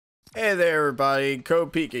Hey there, everybody.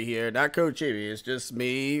 Code Pika here, not Code Chibi. It's just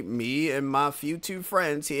me and my few two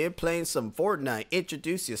friends here playing some Fortnite.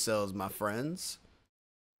 Introduce yourselves, my friends.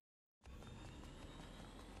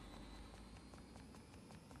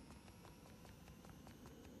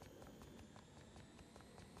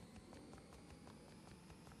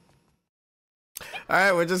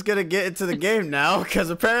 Alright, we're just gonna get into the game now, because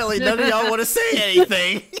apparently none of y'all want to say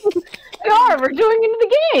anything. We are. We're going into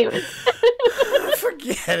the game.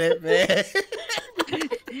 Forget it, man.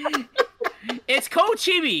 It's Code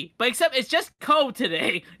Chibi, but except it's just Code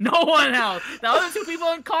today. No one else. The other two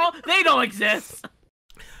people in call, they don't exist.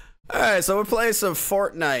 Alright, so we're playing some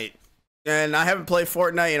Fortnite. And I haven't played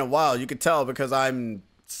Fortnite in a while. You can tell because I'm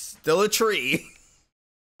still a tree.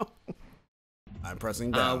 I'm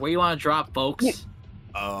pressing down. Where you want to drop, folks?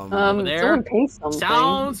 Over there. Something.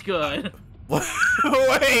 Sounds good. Wait.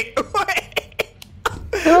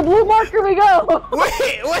 To the blue marker we go.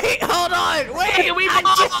 Wait, hold on. Wait, we I'm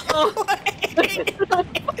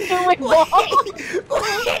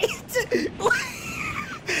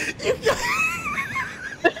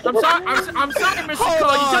sorry, Mr. Cole.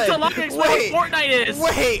 You took so long to explain what Fortnite is.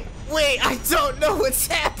 Wait, I don't know what's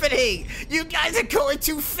happening. You guys are going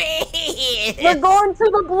too fast. We're going to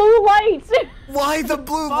the blue light. Why the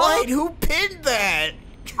blue light? Who pinned that?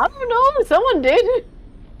 I don't know. Someone did.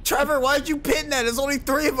 Trevor, why'd you pin that? There's only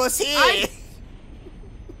 3 of us here.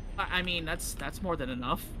 I mean, that's more than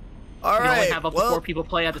enough. All right. We only have up to 4 people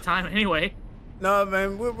play at the time anyway. No,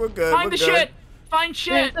 man, we're good. Find the shit. Find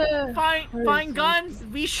shit. Find guns.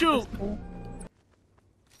 We shoot.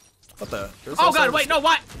 What the? Oh god, wait, no,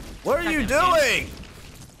 what? What are you doing?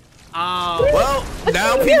 Well,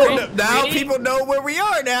 now people know where we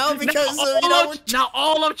are now because now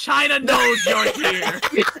all of China knows you're here.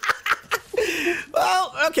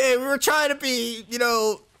 Well, okay, we were trying to be,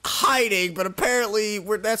 hiding, but apparently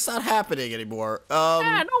that's not happening anymore.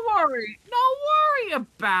 Yeah, no worry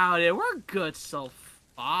about it. We're good so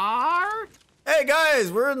far. Hey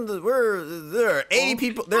guys, there are 80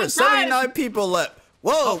 people. There are 79 people left.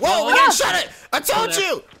 Whoa, we gotta shut it! I told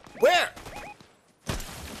you.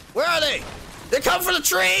 Where are they? They come from the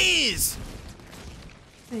trees!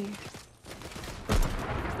 I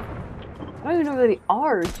don't even know where they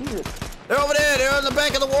are. Jesus. They're over there. They're on the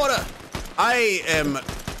bank of the water. I am...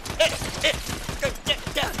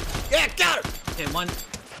 Yeah, got him! Okay, one.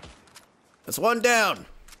 That's one down.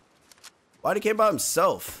 Why'd he came by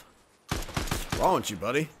himself? What's wrong with you,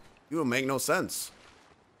 buddy? You will make no sense.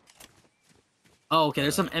 Oh, okay,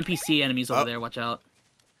 there's some NPC enemies over there. Watch out.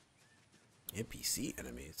 NPC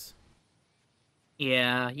enemies?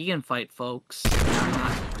 Yeah, you can fight, folks.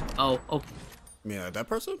 Oh. You mean that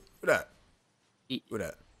person? Who that? Who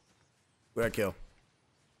that? Who'd I kill?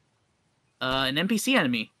 An NPC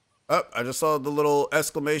enemy. Oh, I just saw the little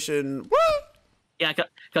exclamation. What? Yeah,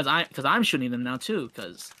 cause I'm shooting them now too.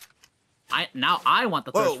 Cause I want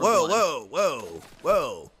the thirst for blood.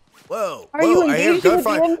 Whoa! I hear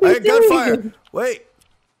gunfire! I hear gunfire! Wait!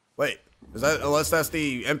 Is that unless that's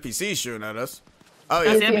the NPC shooting at us? Oh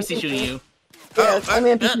yeah, that's the NPC shooting you. Yeah, I'm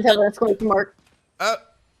the NPCs have an exclamation mark.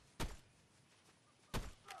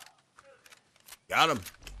 Got him.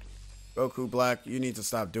 Goku Black, you need to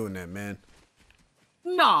stop doing that, man.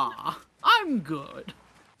 Nah, I'm good.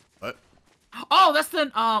 What? Oh, that's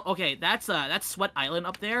the okay. That's Sweat Island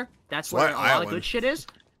up there. That's where a lot of good shit is.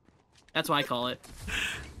 That's what I call it.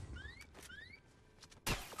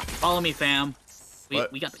 Follow me, fam.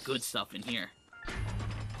 We got the good stuff in here.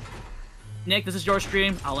 Nick, this is your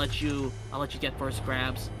stream. I'll let you get first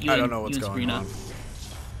grabs. I don't know what's going on.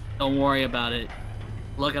 Don't worry about it.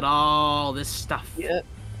 Look at all this stuff. Yep.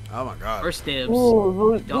 Oh my god. First dibs.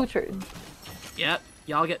 Ooh, blue tree. Yep.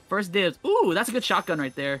 Y'all get first dibs. Ooh, that's a good shotgun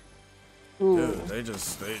right there. Ooh. Dude, they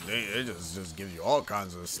just give you all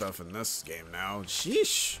kinds of stuff in this game now.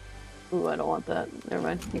 Sheesh. Ooh, I don't want that. Never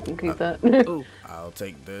mind. You can keep that. Ooh. I'll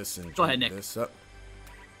take this and go ahead, Nick. This up.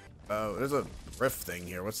 Oh, there's a rift thing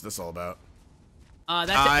here. What's this all about?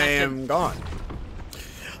 I am gone.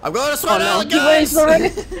 I'm going to Sweat Island, He guys! went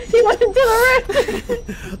into the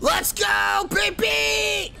rift! Let's go,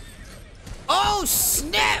 baby! Oh,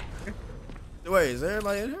 snap! Wait, is there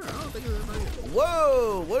anybody in here? I don't think there's anybody in here.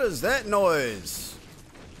 Whoa, what is that noise?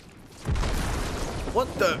 What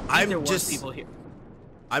the?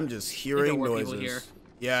 I'm just hearing noises. Here.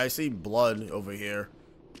 Yeah, I see blood over here.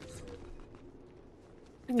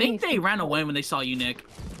 I think they ran away when they saw you, Nick.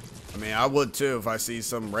 I mean, I would too if I see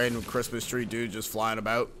some random Christmas tree dude just flying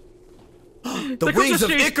about. The wings of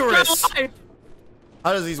Icarus!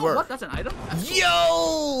 How does these work? What? That's an item? That's cool.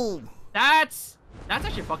 Yo! That's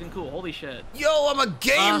actually fucking cool. Holy shit. Yo, I'm a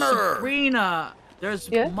gamer! Sabrina. There's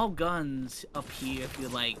more guns up here if you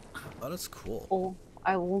like. Oh, that's cool. Oh,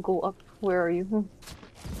 I will go up. Where are you?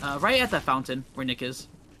 Right at that fountain where Nick is.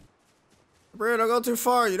 Bro, don't go too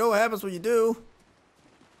far. You know what happens when you do.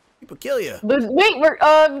 People kill you. Wait, we're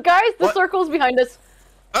guys, the circle's behind us.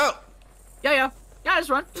 Oh. Yeah, just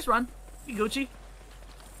run. You Gucci.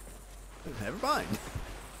 Never mind.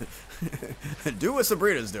 Do what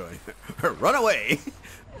Sabrina's doing. Run away.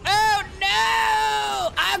 Oh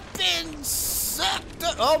no! I've been sucked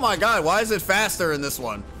up. Oh my god, why is it faster in this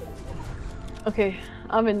one? Okay,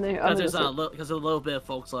 I'm in there. Because there's a little bit of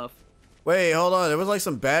folks left. Wait, hold on. There was like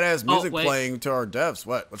some badass music playing to our devs.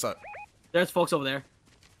 What's up? There's folks over there.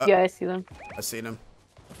 Yeah, I see them. I seen them.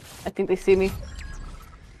 I think they see me.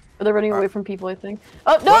 Or they're running away from people, I think.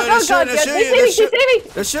 Oh, no, Wait, no, God, they see me!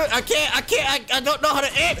 They shoot. I don't know how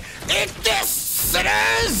to aim. Eat this,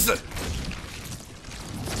 sinners!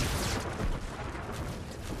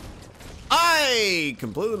 I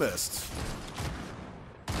completely missed.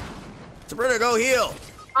 Sabrina, go heal.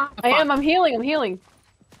 I'm healing.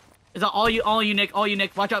 Is that all you, Nick? All you,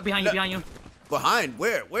 Nick. Watch out behind you. Behind?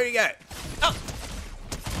 Where? Where you got? Oh.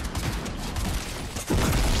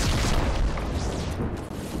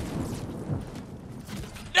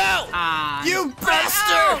 No! You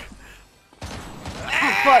bastard! Oh,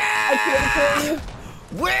 fuck. I can't kill you.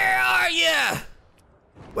 Where are you?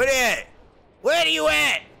 Where you at? Where are you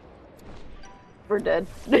at? We're dead.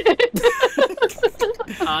 You're the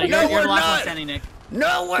last one standing, Nick.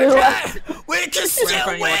 No, we're not! We can still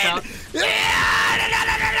win!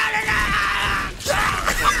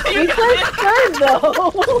 We placed third,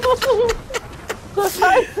 though!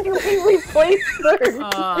 How did we place third?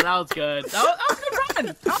 Oh, that was good. That was a good run!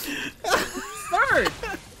 Third!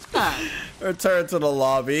 Return to the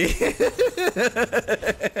lobby.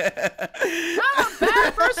 Not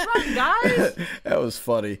bad first run, guys! That was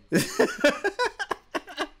funny.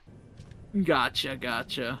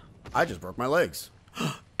 Gotcha. I just broke my legs.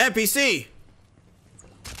 NPC!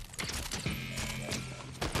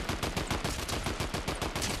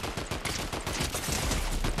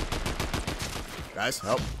 Guys,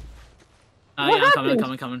 help. Yeah,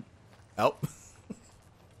 I'm coming. Help.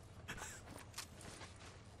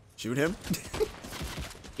 Shoot him.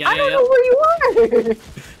 I don't know where you are!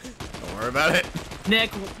 Don't worry about it. Nick,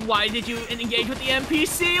 why did you engage with the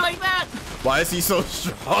NPC like that? Why is he so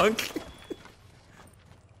strong?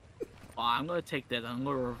 Oh, I'm gonna take this. I'm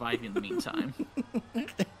gonna revive you in the meantime.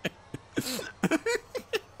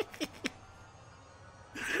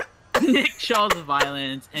 Nick shows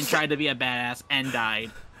violence and tried to be a badass and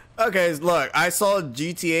died. Okay, look, I saw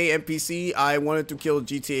GTA NPC. I wanted to kill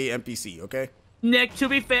GTA NPC, okay? Nick, to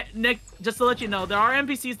be fair, Nick, just to let you know, there are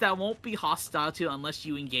NPCs that won't be hostile to you unless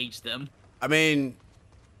you engage them. I mean,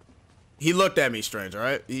 he looked at me strange,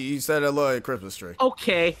 alright? He said I look like a Christmas tree.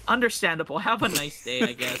 Okay, understandable. Have a nice day,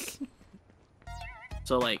 I guess.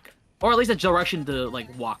 So, like, or at least a direction to, like,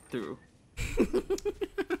 walk through.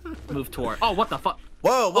 Move toward. Oh, what the fuck?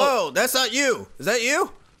 Whoa, that's not you. Is that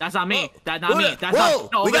you? That's not me. That's not me. That's Whoa,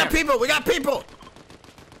 not. No, we got people.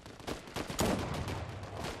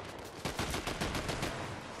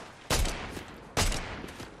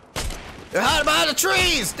 They're hiding behind the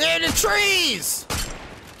trees. They're in the trees.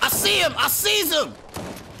 I see them.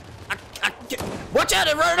 Watch out,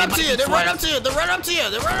 they're running up to you. They're running up to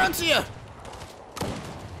you.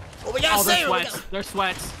 What we gotta say? They're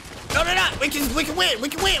sweats. No, they're not. We can win.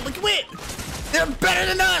 They're better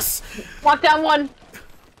than us. Walk down one.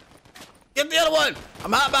 Get the other one.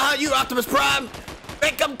 I'm hiding behind you, Optimus Prime.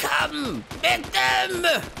 Make them come. Make them.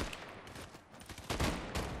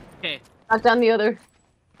 Okay. Knock down the other.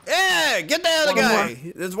 Yeah, get the other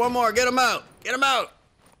guy. There's one more. Get him out.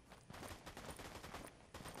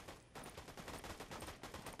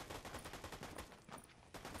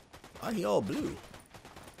 Why he all blue?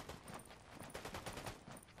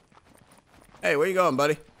 Hey, where you going,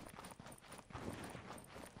 buddy?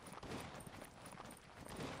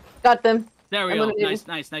 Got them. There we go. Nice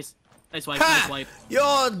wipe. Nice wipe. You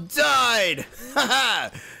all died.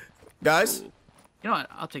 Guys. You know what?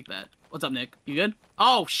 I'll take that. What's up, Nick? You good?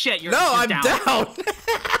 Oh shit! You're I'm down.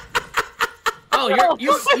 Oh,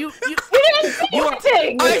 you are.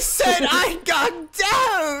 I said I got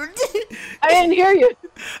down. I didn't hear you.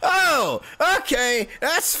 Oh, okay,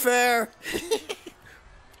 that's fair.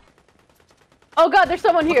 Oh god, there's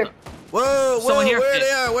someone here. Whoa, someone here. Where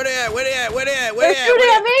they at? They're shooting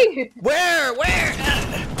at me. Where?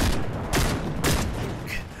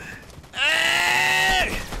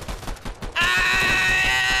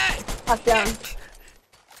 Knock down.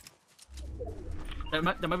 There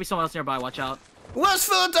might be someone else nearby. Watch out. West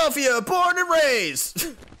Philadelphia, born and raised.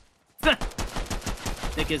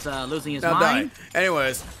 Nick is losing his Now mind. die.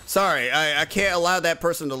 Anyways, sorry, I can't allow that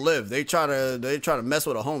person to live. They try to mess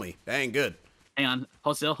with a homie. That ain't good. Hang on,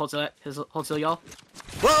 hold still, y'all.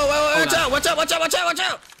 Whoa, watch out, watch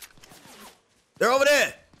out! They're over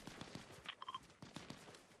there.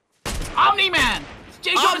 Omni-Man!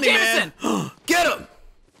 J. Jonah Omni-Man! Jameson! Get him!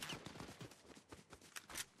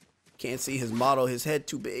 Can't see his model, his head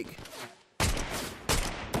too big. I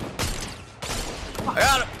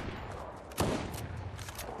got him!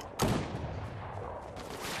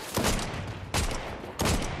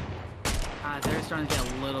 They're starting to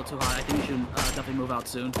get a little too hot. I think we should definitely move out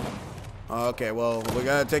soon. Okay, well, we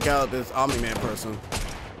gotta take out this Omni-Man person.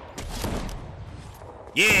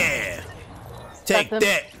 Yeah! Take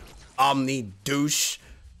that, Omni douche.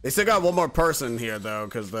 They still got one more person here though,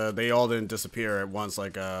 because they all didn't disappear at once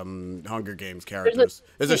like Hunger Games characters.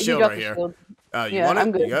 There's a shield right here. You want it?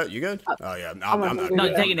 I'm good. You good? Oh yeah, I'm not.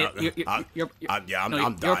 No, taking it. I'm Your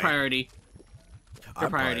dying. priority. Your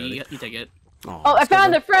priority. You take it. Oh, I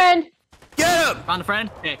found a friend. Get him! Found a friend?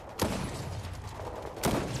 Okay.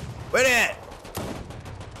 Where they at?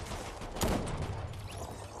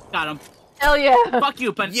 Got him. Hell yeah. Fuck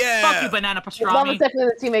you, Yeah. Fuck you, banana That was pastrami.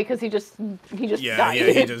 definitely the teammate because he just died. Yeah,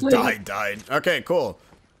 he just died. Okay, cool.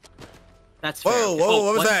 That's fair. Whoa, Oh,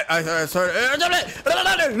 what was that? I started.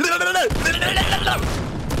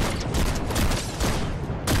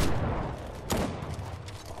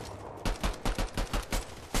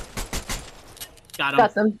 Got him.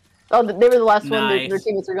 Got them. Oh, they were the last one. Nice. Their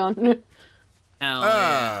teammates are gone. Hell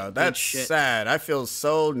yeah. That's Good shit. sad. I feel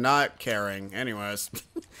so not caring. Anyways.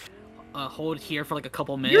 Hold here for like a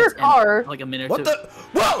couple minutes. Your car. And, like a minute or What two. the?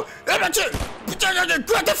 Whoa!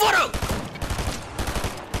 Grab the photo!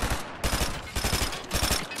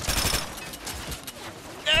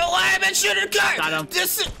 Why have I been shooting a car? Got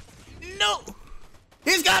him. No!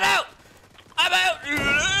 He's got out! I'm out!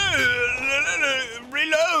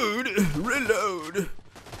 Reload!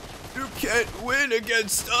 You can't win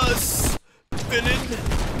against us, villain!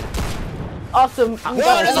 Awesome. Whoa,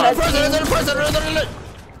 there's another person!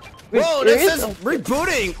 Whoa, this is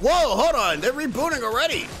rebooting! Whoa, hold on, they're rebooting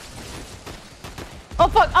already! Oh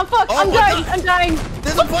fuck! I'm fucked! Oh I'm my dying! God. I'm dying!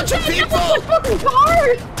 There's a bunch of people! Get my fucking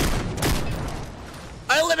car!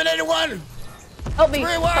 I eliminated one! Help me!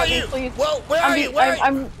 Where Help are me, you? please. Whoa, where are you?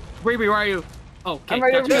 I'm Riri, where are you? Oh, okay. I'm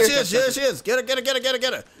right gotcha. over There here. she is, she is. Get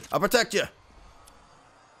her. I'll protect you.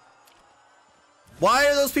 Why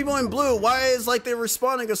are those people in blue? Why is like they're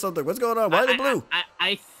respawning or something? What's going on? Why are they blue?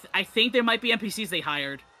 I think there might be NPCs they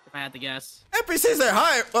hired, if I had to guess. NPCs are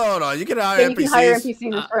hired. Oh, hold on, you can hire Yeah, NPCs. you can hire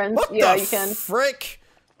NPCs as friends. What Yeah, the you can. frick?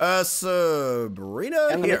 Sabrina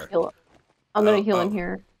I'm here. gonna heal. I'm gonna heal in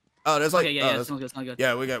here. Oh, there's like. Okay, yeah, yeah, sounds good.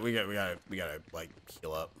 Yeah, we gotta like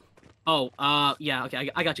heal up. Oh, yeah, okay,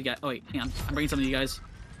 I got you guys. Oh wait, hang on, I'm bringing some of you guys.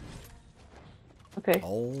 Okay.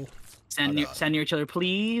 Oh. Stand near each other,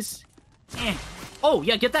 please. Eh. Oh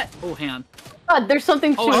yeah, get that. Oh, hang on. God, there's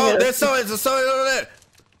something shooting Oh, at there's us. something over there.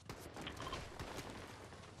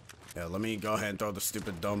 Yeah, let me go ahead and throw the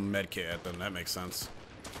stupid dumb medkit at them. That makes sense.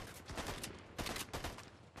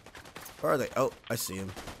 Where are they? Oh, I see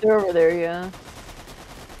them. They're over there, yeah.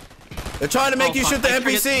 They're trying to make you fuck, shoot the I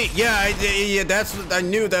NPC. Yeah, that's what I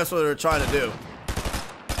knew. That's what they're trying to do.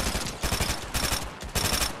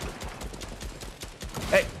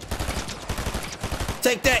 Hey,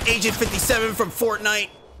 take that, Agent 57 from Fortnite.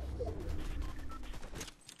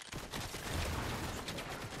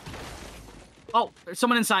 Oh, there's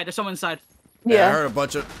someone inside. There's someone inside. Yeah, I Yeah. heard a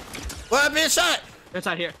bunch of. Well, I'm being shot. They're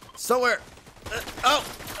inside here. Somewhere.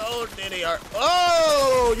 Oh, there they are.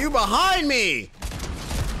 Oh, you behind me.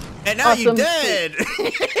 And now you Awesome. dead.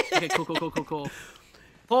 Okay, cool.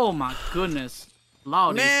 Oh my goodness.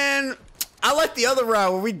 Loudy. Man, I like the other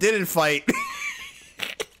round where we didn't fight.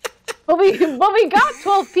 But we got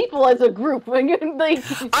 12 people as a group. Like,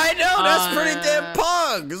 I know, that's pretty damn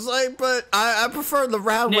pog. It's like, but I prefer the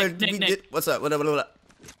round where we Nick. did. What's up? What up?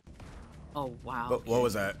 Oh wow. What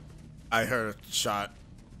was that? I heard a shot.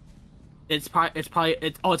 It's probably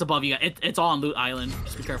it's above you. It's all on Loot Island.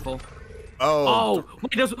 Just be careful. Oh. Oh,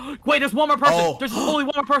 there's one more person. Oh. There's only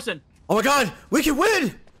one more person. Oh my God, we can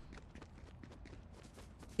win.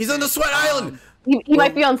 He's on the Sweat Island. he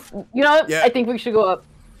might be on. You know what? Yeah. I think we should go up.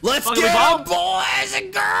 Let's Okay, go, we boys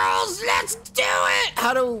and girls. Let's do it.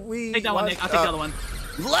 How do we? Take that one, Nick. I'll take the other one.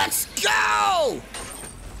 Let's go.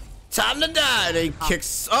 Time to die. They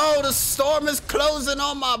kicks. Oh, the storm is closing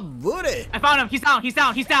on my booty. I found him. He's down. He's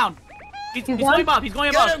going down? above. He's going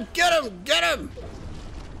above. Get him.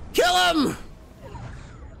 Kill him.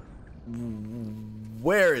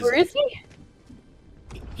 Where Where is he?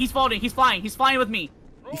 He's floating. He's flying. He's flying with me.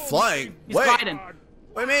 he flying? He's Wait. gliding.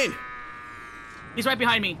 What do you mean? He's right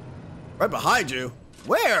behind me. Right behind you?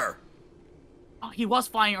 Where? Oh, he was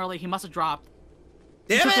flying early. He must have dropped.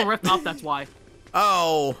 Damn he took it! the rift up, that's why.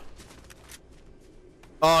 Oh.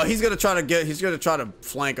 Oh, he's gonna try to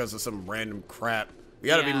flank us with some random crap. We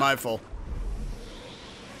gotta be mindful.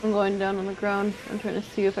 I'm going down on the ground. I'm trying to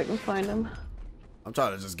see if I can find him. I'm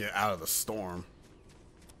trying to just get out of the storm.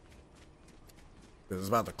 Cause it's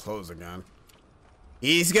about to close again.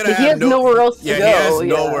 He's gonna he has nowhere else to go. He has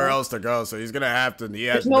nowhere else to go, so he's gonna have to.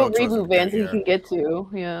 There's no reboot vans he can get to.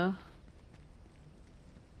 Yeah.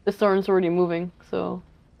 The storm's already moving, so.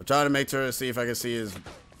 I'm trying to make sure to see if I can see his.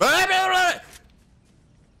 Where?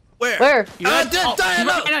 Where?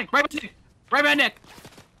 Right behind Nick.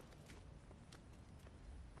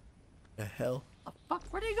 The hell? The fuck?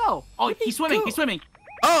 Where did he go? Oh, he's swimming. He's swimming.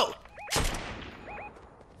 Oh!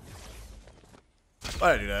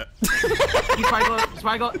 Why did I do that? He's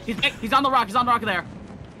probably go. He's on the rock. He's on the rock there.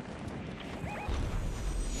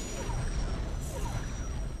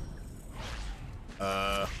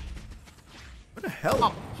 What the hell?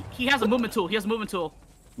 Oh, he has a movement tool.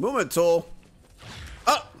 Movement tool.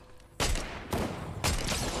 Oh!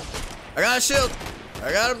 I got a shield.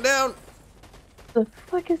 I got him down. The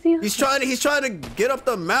fuck is he? He's trying to get up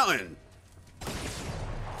the mountain.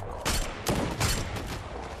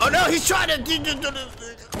 Oh no, he's trying to.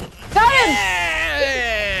 Got him!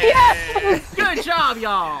 Yes! Good job,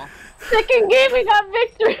 y'all. Second game, we got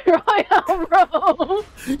victory royale, bro.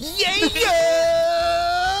 Yeah!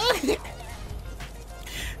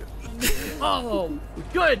 Oh,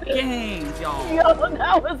 good games, y'all. Yo,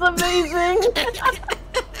 that was amazing.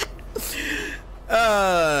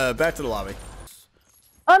 Back to the lobby.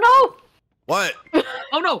 Oh no! What?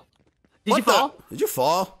 Oh no! Did you fall? Did you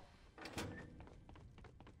fall?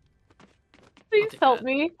 Please help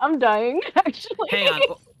me. I'm dying, actually. Hang on,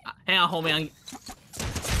 homie.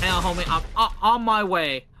 Hang on, homie. I'm on my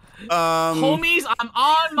way. Homies, I'm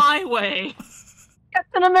on my way.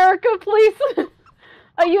 Captain America, please.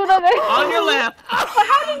 Ayúdame. On your left. How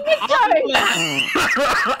did you die?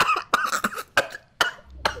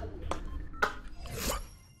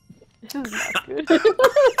 This is not good.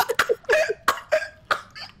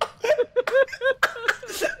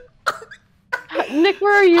 Nick,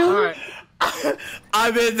 where are you? All right.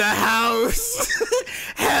 I'm in the house.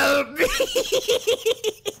 Help me.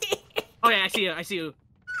 Oh yeah, I see you.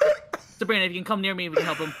 Sabrina, if you can come near me, we can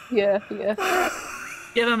help him. Yeah.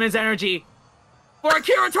 Give him his energy. For a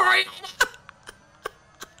curatorial!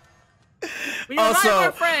 We revive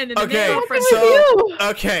our friend in the name of our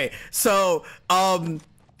friend. So,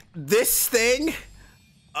 this thing,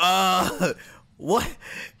 what?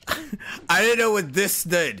 I didn't know what this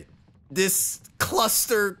did. This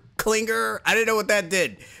cluster clinger, I didn't know what that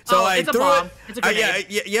did. So I it's threw a bomb. it. It's a grenade.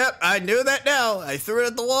 Yep, I knew that now. I threw it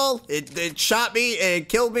at the wall. It shot me and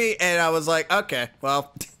killed me, and I was like, okay,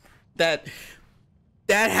 well, that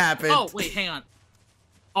happened. Oh wait, hang on.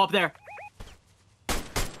 Oh, up there.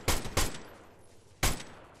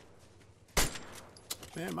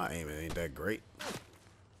 Man, my aim ain't that great.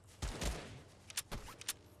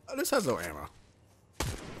 Oh, this has no ammo.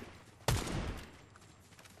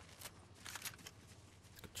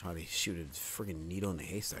 Try to shoot a friggin' needle in the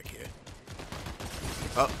haystack here.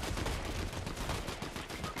 Oh.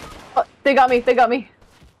 Oh, they got me. I'm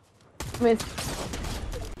in.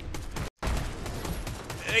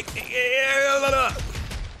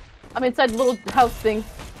 I'm inside the little house thing.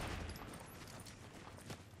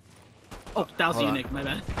 Oh, that was you, Nick. My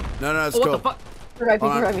bad. No, it's What cool. the fuck?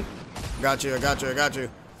 Revive me. Got you.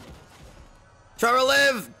 Trevor,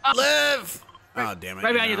 live! Live! Oh, damn it.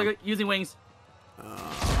 Right behind you. They're using wings.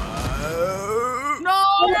 No,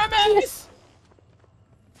 Remus!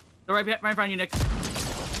 They're right behind you, Nick.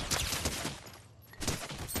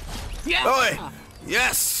 Yeah! Boy!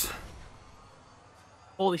 Yes!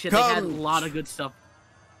 Holy shit, they had a lot of good stuff.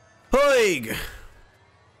 Hoig!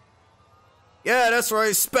 Yeah, that's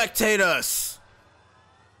right. Spectate us.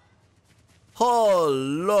 Oh,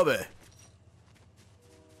 love it.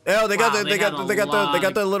 Yeah, they got the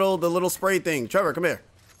little spray thing. Trevor, come here.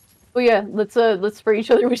 Oh yeah, let's spray each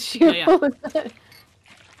other with shield. Yeah,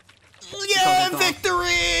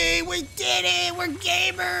 victory! We did it! We're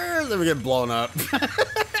gamers! Then we get blown up.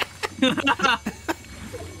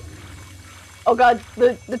 Oh god,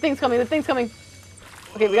 the thing's coming.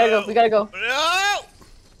 Okay, we gotta go. No!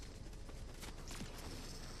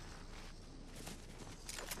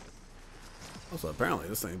 Also, apparently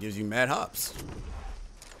this thing gives you mad hops.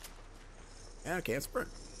 And I can't sprint.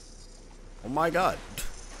 Oh my god.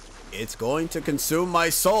 It's going to consume my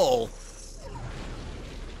soul.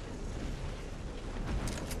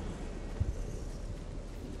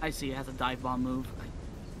 I see. It has a dive bomb move.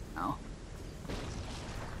 Oh.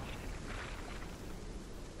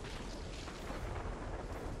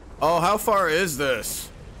 Oh, how far is this?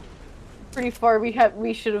 Pretty far.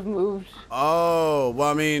 We should have moved. Oh, well,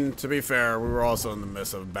 I mean, to be fair, we were also in the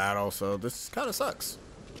midst of battle, so this kind of sucks.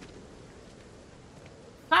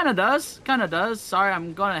 Kinda does. Kinda does. Sorry,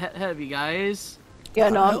 I'm going ahead of you guys. Yeah,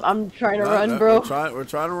 no, I'm trying to run, bro. We're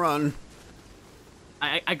trying to run.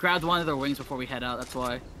 I grabbed one of their wings before we head out. That's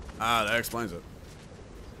why. Ah, that explains it.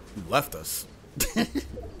 You left us.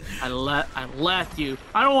 I left you.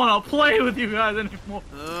 I don't want to play with you guys anymore.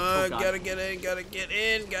 Gotta get in, gotta get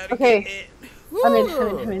in. Okay. I'm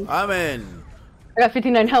in. I'm in. I got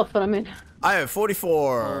 59 health, but I'm in. I have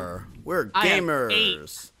 44. We're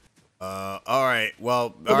gamers. Alright,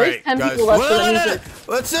 well, alright, guys.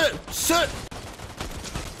 Let's sit.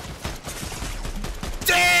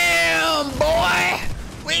 Damn, boy!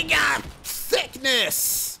 We got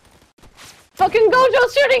thickness! Fucking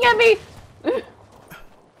Gojo's shooting at me!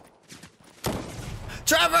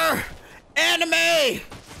 Trevor! Anime!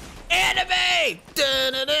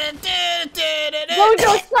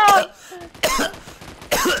 Gojo, stop! Stop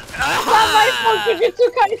my phone! Jujutsu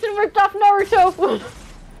Kaisen ripped off Naruto!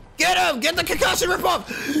 Get him! Get the concussion rip off!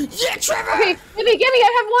 Yeah, Trevor! Okay, give me!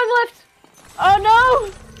 I have one left! Oh no!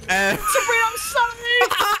 Sabrina, I'm sorry!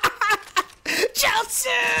 Chelsea!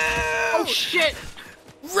 Oh shit!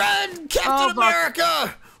 Run, Captain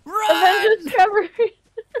America! Run! Avengers, Trevor!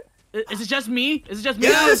 Is it just me? Is it just me?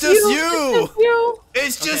 Yeah, it's just you! It's just you!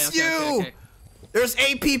 It's just you! Okay. There's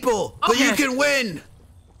 8 people, but you can win!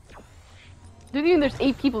 What do you mean there's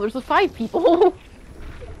 8 people? There's 5 people.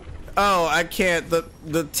 Oh, I can't. Look,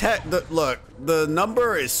 the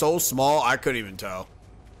number is so small, I couldn't even tell.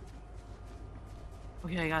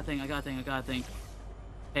 Okay, I got a thing.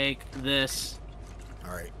 Take this.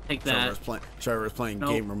 Alright. Take that. Trevor's playing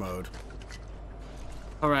gamer mode.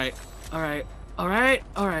 Alright.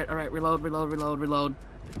 Reload.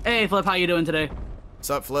 Hey, Flip, how you doing today? What's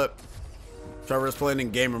up, Flip? Trevor's playing in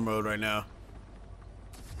gamer mode right now.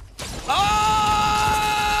 Oh!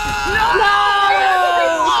 No!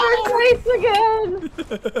 First place again!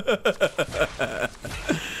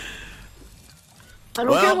 I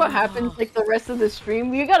don't care what happens like the rest of the stream.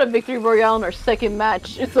 We got a victory royale in our second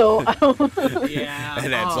match, so I don't. Yeah.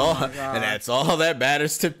 And that's all. And that's all that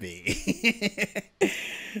matters to me.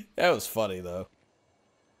 That was funny though.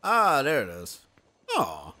 Ah, there it is.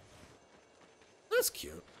 Oh, that's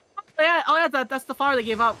cute. Yeah, that's the flower they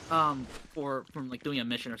gave out from like doing a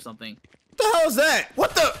mission or something. What the hell is that?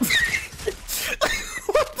 What the?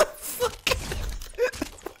 What the fuck,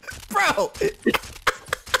 bro?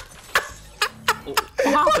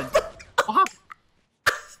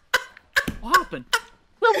 What happened?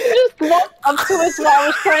 Someone just walked up to us while I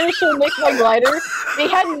was trying to show Nick my glider. They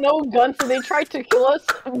had no gun, so they tried to kill us,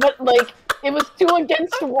 but like it was 2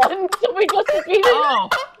 against 1, so we just defeated. Oh,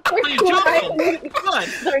 you jumped. Good.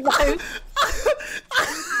 Their lives.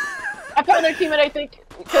 I found their teammate, I think,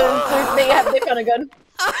 because they found a gun.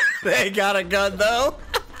 They got a gun though.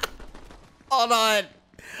 Hold on,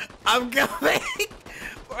 I'm coming.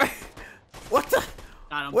 What the?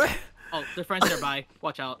 Got him. Where? Oh, their friends nearby.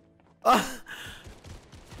 Watch out.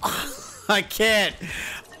 I can't.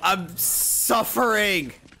 I'm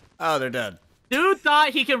suffering. Oh, they're dead. Dude thought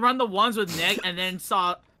he could run the ones with Nick and then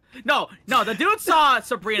saw... No, the dude saw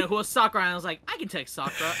Sabrina, who was Sakura, and was like, I can take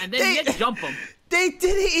Sakura, and then Nick jumped him. They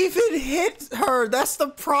didn't even hit her. That's the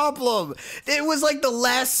problem. It was like the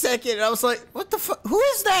last second, and I was like, what the fuck? Who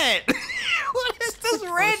is that? What is this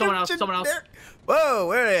random... Someone else. Whoa,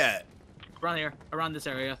 where are they at? Around here. Around this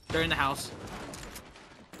area. They're in the house.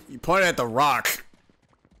 You pointed at the rock.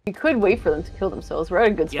 We could wait for them to kill themselves. We're at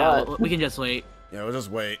a good spot. Yeah, we can just wait. Yeah, we'll just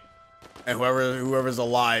wait. And whoever's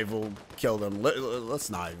alive will kill them. Let's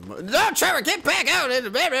not even... No, Trevor, get back out!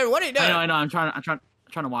 What are you doing? I know. I'm trying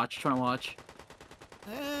to watch.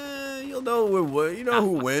 You'll know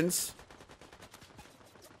who wins.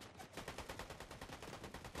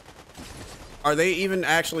 Are they even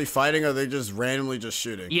actually fighting, or are they just randomly just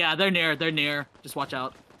shooting? Yeah, they're near. Just watch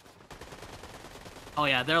out. Oh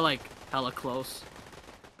yeah, they're like hella close.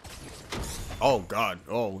 Oh god.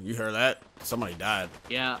 Oh, you hear that? Somebody died.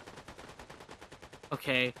 Yeah.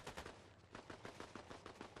 Okay.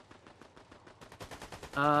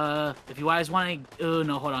 If you guys want to... Oh,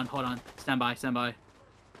 no, hold on. Stand by.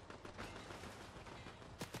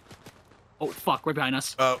 Oh, fuck, right behind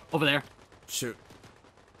us. Oh. Over there. Shoot.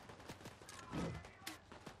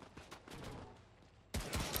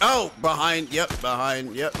 Oh, behind, yep.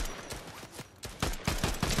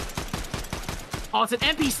 Oh, it's an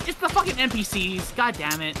NPC. It's the fucking NPCs. God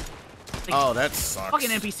damn it. Oh, that sucks. Fucking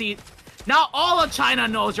NPC. Now all of China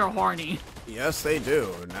knows you're horny. Yes, they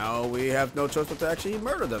do. Now we have no choice but to actually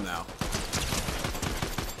murder them now.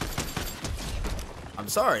 I'm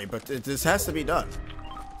sorry, but this has to be done.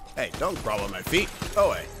 Hey, don't crawl on my feet. Go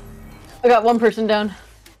away. I got one person down.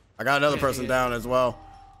 I got another person down as well.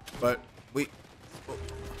 But we...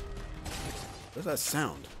 What's that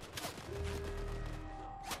sound?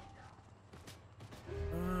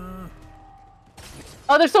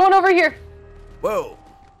 Oh, there's someone over here. Whoa.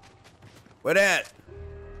 Where at?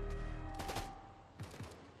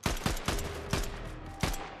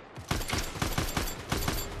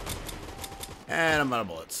 And I'm out of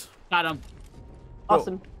bullets. Got him.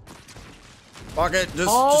 Awesome. Fuck it.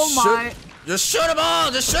 Just shoot them all.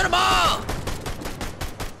 Just shoot them all.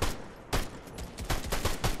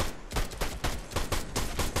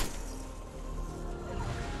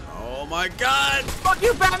 Oh my God. Fuck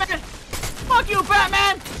you, Batman. Fuck you,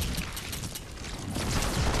 Batman.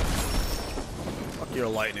 Fuck your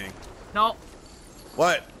lightning. No.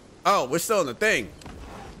 What? Oh, we're still in the thing.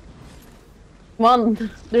 Come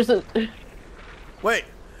on, there's a... Wait.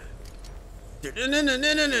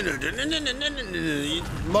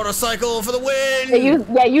 Motorcycle for the win.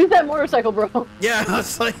 Yeah, use that motorcycle, bro. Yeah,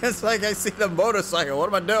 it's like I see the motorcycle. What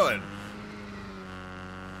am I doing?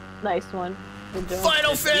 Nice one. Good job.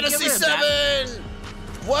 Final Fantasy VII.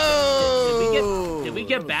 Whoa. Did we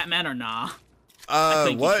get Batman or nah?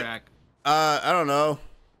 What? I don't know.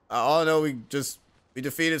 All I know, we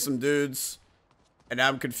defeated some dudes, and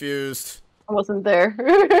I'm confused. I wasn't there.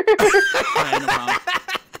 Alright, no problem.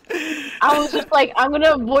 I was just like, I'm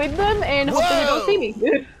gonna avoid them and hope they don't see me.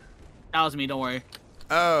 That was me, don't worry.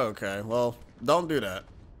 Oh, okay. Well, don't do that.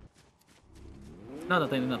 No,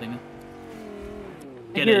 nothing.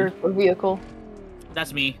 Get Here, in. a vehicle.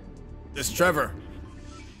 That's me. It's Trevor.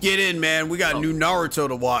 Get in, man. We got new Naruto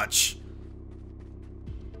to watch.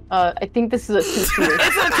 I think this is a two-seater.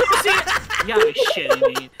 It's a two-seater! You gotta be shitting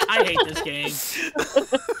me. I hate this game.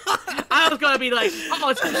 I was gonna be like, oh,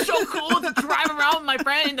 it's so cool to drive around with my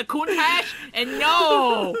friend in the Countach, and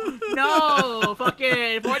no,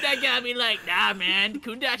 fucking Fortnite gotta be like, nah, man,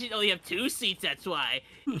 Countach only have 2 seats, that's why.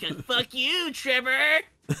 Because fuck you, Trevor.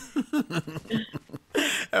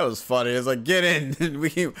 That was funny. It's like, get in. we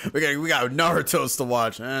got Naruto's to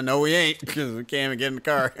watch. No, we ain't, because we can't even get in the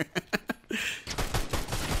car.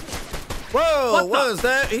 Whoa, what is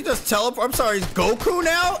that? He just teleported. I'm sorry, he's Goku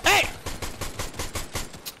now? Hey!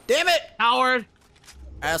 Damn it! Howard.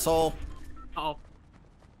 Asshole. Uh-oh.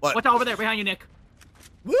 What? What's over there behind you, Nick?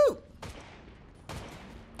 Woo!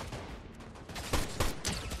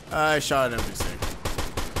 I shot an NPC.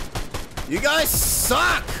 You guys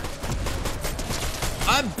suck!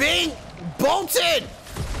 I'm being bolted!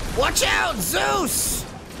 Watch out, Zeus!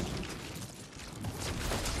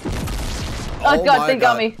 Oh God, they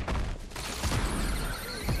got me.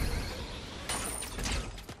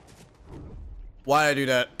 Why'd I do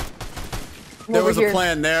that? There was a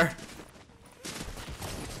plan there.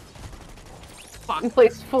 Fuck. You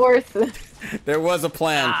placed 4th. There was a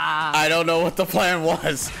plan. I don't know what the plan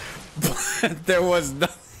was. But there was no...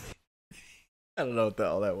 I don't know what the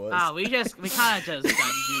hell that was. We kind of just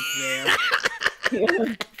got duped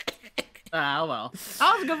there. Oh well.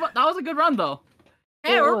 That was a good run though.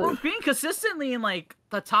 Hey, we're being consistently in like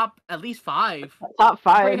the top at least 5. Top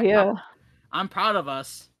 5, yeah. I'm proud of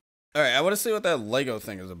us. All right, I want to see what that Lego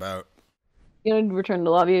thing is about. You gonna return to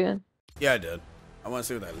lobby again? Yeah, I did. I want to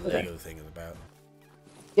see what that Lego thing is about.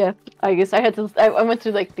 Yeah, I guess I had to. I went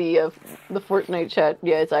to like the Fortnite chat.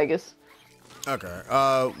 Yeah, it's I guess. Okay.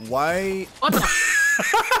 Why? What the?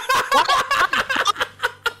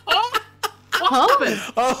 What happened?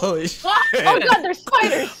 Holy shit! Oh God, there's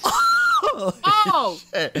spiders. Oh!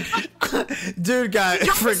 Dude got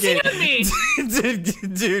freaking.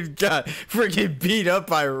 Dude got freaking beat up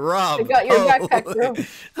by Rob. I got your backpack, bro.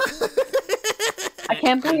 I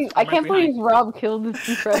can't believe Rob killed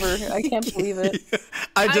Trevor. I can't believe it.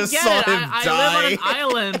 I just saw him die. I live on an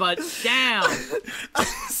island, but damn. I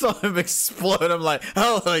saw him explode. I'm like,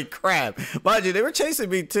 holy crap. Mind you, they were chasing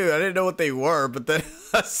me too. I didn't know what they were, but then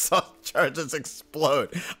I saw charges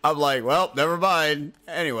explode. I'm like, well, never mind.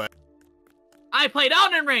 Anyway. I played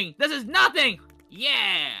Elden Ring. This is nothing.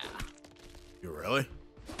 Yeah. You really?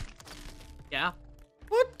 Yeah.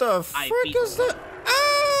 What the frick is that?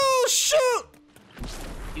 Oh, shoot.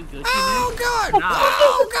 You good? Oh, God. Nah.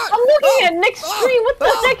 Oh, God. I'm looking at Nick's stream. What the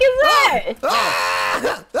heck is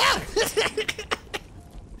that?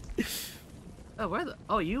 Oh, where the?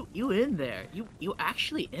 Oh, you in there? You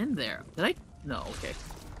actually in there? Did I? No. Okay.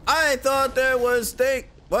 I thought there was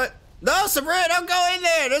What? No, Sabrina, don't go in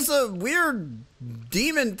there. There's a weird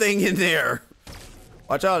demon thing in there.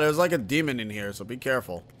 Watch out, there's like a demon in here, so be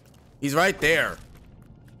careful. He's right there.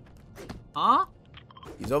 Huh?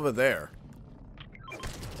 He's over there.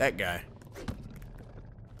 That guy.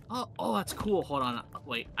 Oh, that's cool. Hold on.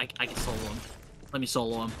 Wait, I can solo him. Let me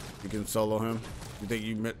solo him. You can solo him? You think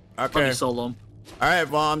you okay. Let me solo him. Alright,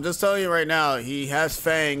 well, I'm just telling you right now, he has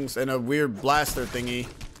fangs and a weird blaster thingy.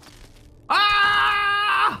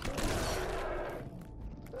 Ah!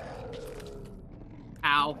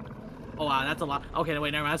 Ow. Oh, wow, that's a lot. Okay,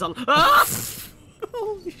 wait, never mind. That's a ah!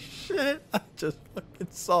 Holy shit. I just fucking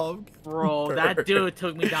saw him. Bro, that dude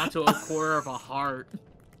took me down to a quarter of a heart.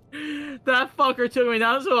 That fucker took me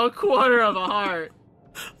down to a quarter of a heart.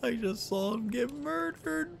 I just saw him get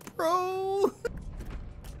murdered, bro.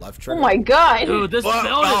 Left trigger. Oh my god. Dude, this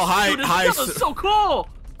build is so cool.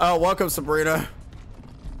 Oh, welcome, Sabrina.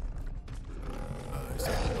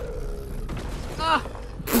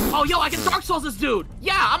 Oh, yo, I can Dark Souls this dude.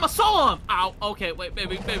 Yeah, I'm a solo him. Ow. Okay, wait,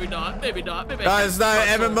 maybe not. Maybe not. Maybe. It's not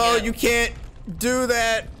an MMO. You can't do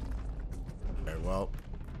that. Okay, well.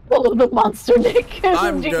 Follow the monster, Nick.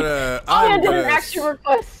 I'm gonna. I did an action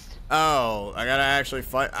request. Oh, I gotta actually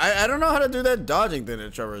fight. I don't know how to do that dodging thing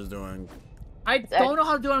that Trevor is doing. I don't know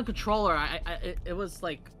how to do it on a controller. It was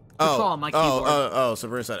like control on my keyboard. Oh,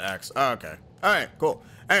 Sabrina said X. Oh, okay. All right, cool.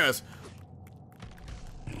 Anyways.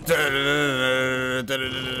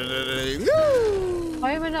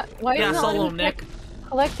 Why am I not? Why yeah, am I not solo him, Nick.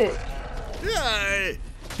 Collect it. Hey,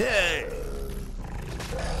 hey.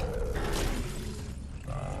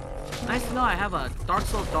 Nice to know I have a Dark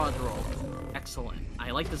Souls dodge roll. Excellent. I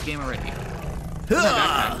like this game already.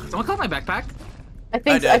 Someone caught my backpack. I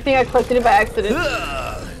think I collected it by accident.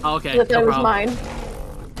 Oh, okay. That was mine.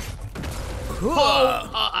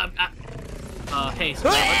 Hey.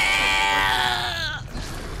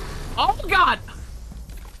 Oh God!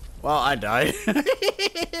 Well, I died.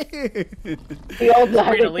 We all died.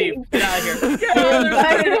 Free to leave. Get out of here. Get out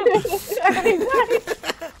of here.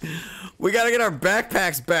 We gotta get our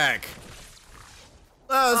backpacks back.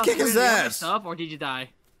 Oh, let's kick his ass. Stuff, or did you die?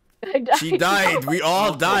 I died. She died. We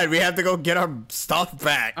all died. We have to go get our stuff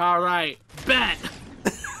back. All right. Bet.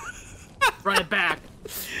 Run it back.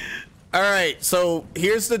 All right. So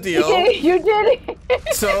here's the deal. You did it.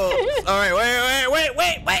 So, all right. Wait.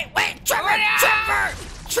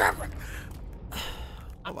 Trevor.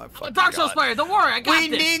 Oh my fucking Dark Souls God. player. Don't worry. I got We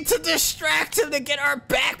this. need to distract him to get our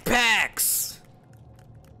backpacks.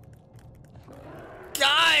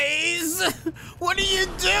 Guys, what are you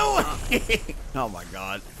doing? Oh my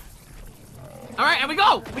God. All right, and we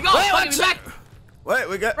go. We go. Wait, Fucking back. Wait,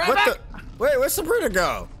 we got Right what back. the? Wait, where's Sabrina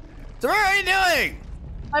go? Sabrina, what are you doing?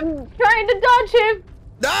 I'm trying to dodge him.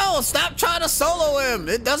 No, stop trying to solo him.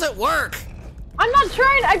 It doesn't work. I'm not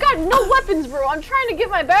trying. I got no weapons, bro. I'm trying to get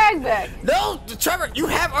my bag back. No, Trevor, you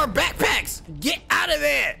have our backpacks. Get out of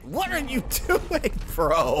there. What are you doing,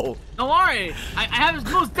 bro? Don't worry. I have his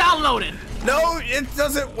moves downloaded. No, it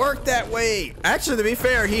doesn't work that way. Actually, to be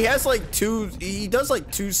fair, he has like he does like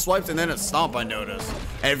two swipes and then a stomp, I noticed.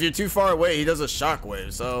 And if you're too far away, he does a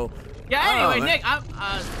shockwave, so. Yeah, anyway, Nick,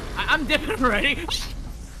 I'm dipping already.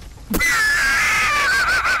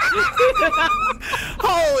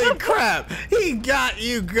 Holy crap! He got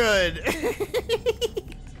you good.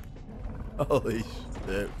 Holy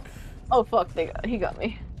shit! Oh fuck! He got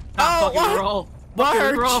me. Fucking roll.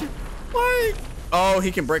 Fucking roll. Why? Oh,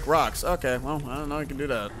 he can break rocks. Okay, well, I don't know. He can do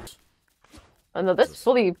that. Oh no, that's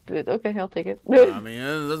fully. Okay, I'll take it. I mean,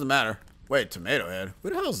 it doesn't matter. Wait, Tomato Head. Who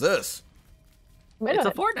the hell is this? It's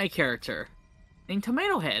a Fortnite character named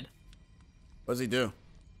Tomato Head. What does he do?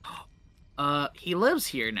 He lives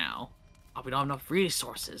here now. Oh, we don't have enough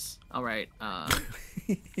resources. All right.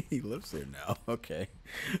 He lives here now. Okay,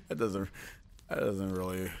 that doesn't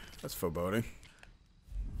really. That's foreboding.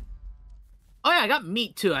 Oh yeah, I got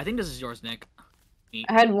meat too. I think this is yours, Nick. Meat.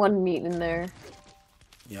 I had one meat in there.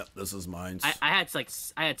 Yep, this is mine. I had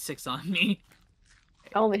 6 on me.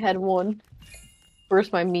 I only had one.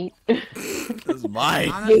 Where's my meat? This is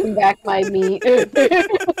mine. Giving back my meat.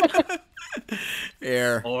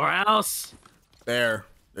 Here. Or else. There.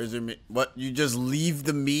 There's your meat. What? You just leave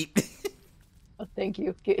the meat? Oh, thank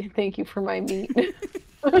you. Thank you for my meat.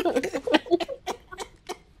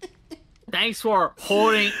 Thanks for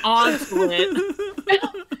holding on to it.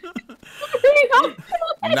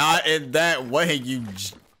 Not in that way, you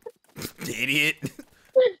idiot.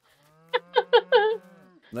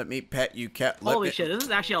 Let me pet you, cat. Holy shit, this is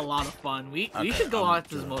actually a lot of fun. We should go on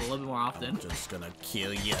to this mode a little bit more often. I'm just gonna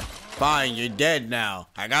kill you. Fine, you're dead now.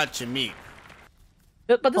 I got your meat.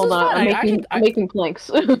 But this Hold is on, fun. I'm making planks.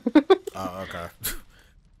 Oh, okay.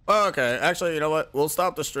 Oh, okay. Actually, you know what? We'll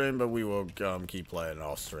stop the stream, but we will keep playing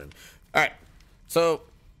off stream. All right. So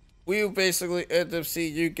we will basically end up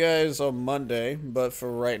seeing you guys on Monday, but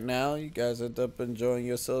for right now, you guys end up enjoying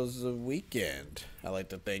yourselves the weekend. I'd like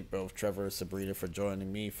to thank both Trevor and Sabrina for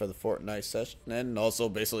joining me for the Fortnite session, and also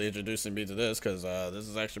basically introducing me to this, because this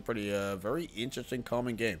is actually pretty very interesting,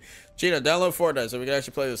 calming game. Cheetah, download Fortnite so we can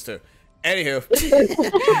actually play this too. Anywho,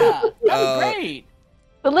 That's great.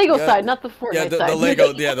 The Lego side, not the Fortnite yeah,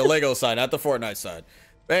 side. the Lego side, not the Fortnite side.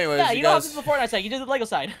 But anyways, Yeah, you don't have to do the Fortnite side. You did the Lego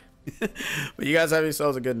side. But you guys have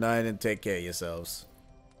yourselves a good night and take care of yourselves.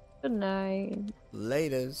 Good night.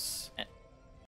 Laters.